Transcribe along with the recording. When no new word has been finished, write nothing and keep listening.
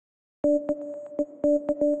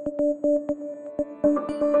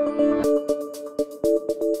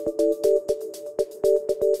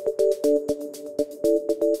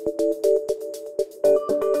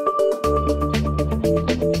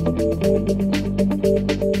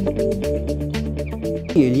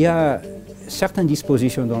Il y a certaines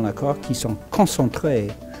dispositions dans l'accord qui sont concentrées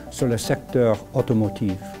sur le secteur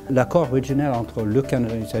automotive. L'accord originel entre le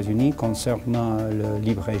Canada et les États-Unis concernant le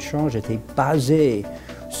libre-échange était basé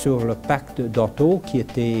sur le pacte d'auto qui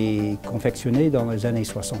était confectionné dans les années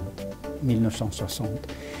 60, 1960.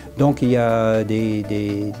 Donc il y a des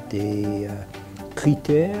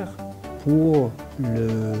critères pour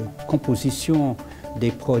la composition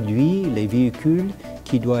des produits, les véhicules,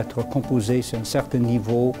 qui doit être composé sur un certain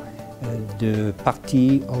niveau de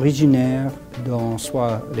parties originaires dans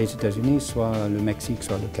soit les États-Unis, soit le Mexique,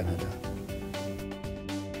 soit le Canada.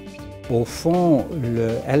 Au fond,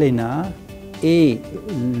 le ALENA et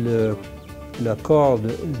l'accord de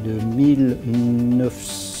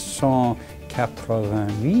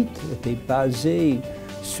 1988 était basé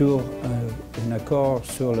sur un accord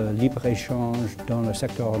sur le libre-échange dans le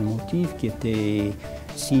secteur automotif qui était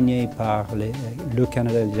signé par le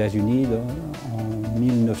Canada et les États-Unis en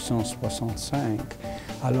 1965.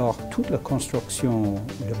 Alors, toute la construction,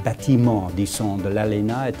 le bâtiment, disons, de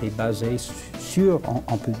l'ALENA était basé sur,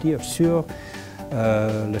 on peut dire, sur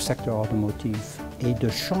le secteur automotif. Et de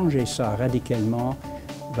changer ça radicalement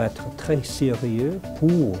va être très sérieux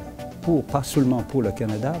pas seulement pour le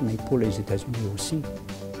Canada, mais pour les États-Unis aussi.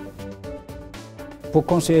 Pour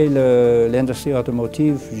conseiller l'industrie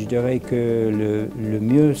automotive, je dirais que le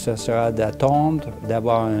mieux, ça sera d'attendre,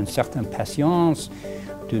 d'avoir une certaine patience,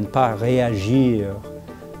 de ne pas réagir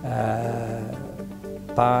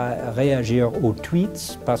aux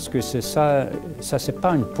tweets, parce que ça c'est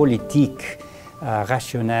pas une politique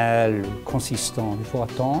rationnelle, consistante. Il faut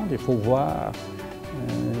attendre, il faut voir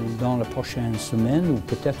dans les prochaines semaines ou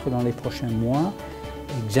peut-être dans les prochains mois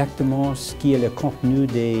exactement ce qui est le contenu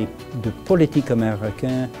de politique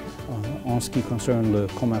américaine en ce qui concerne le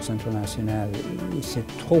commerce international. C'est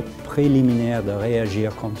trop préliminaire de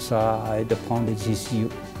réagir comme ça et de prendre des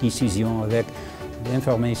décisions avec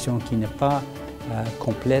l'information qui n'est pas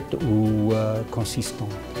complète ou consistante.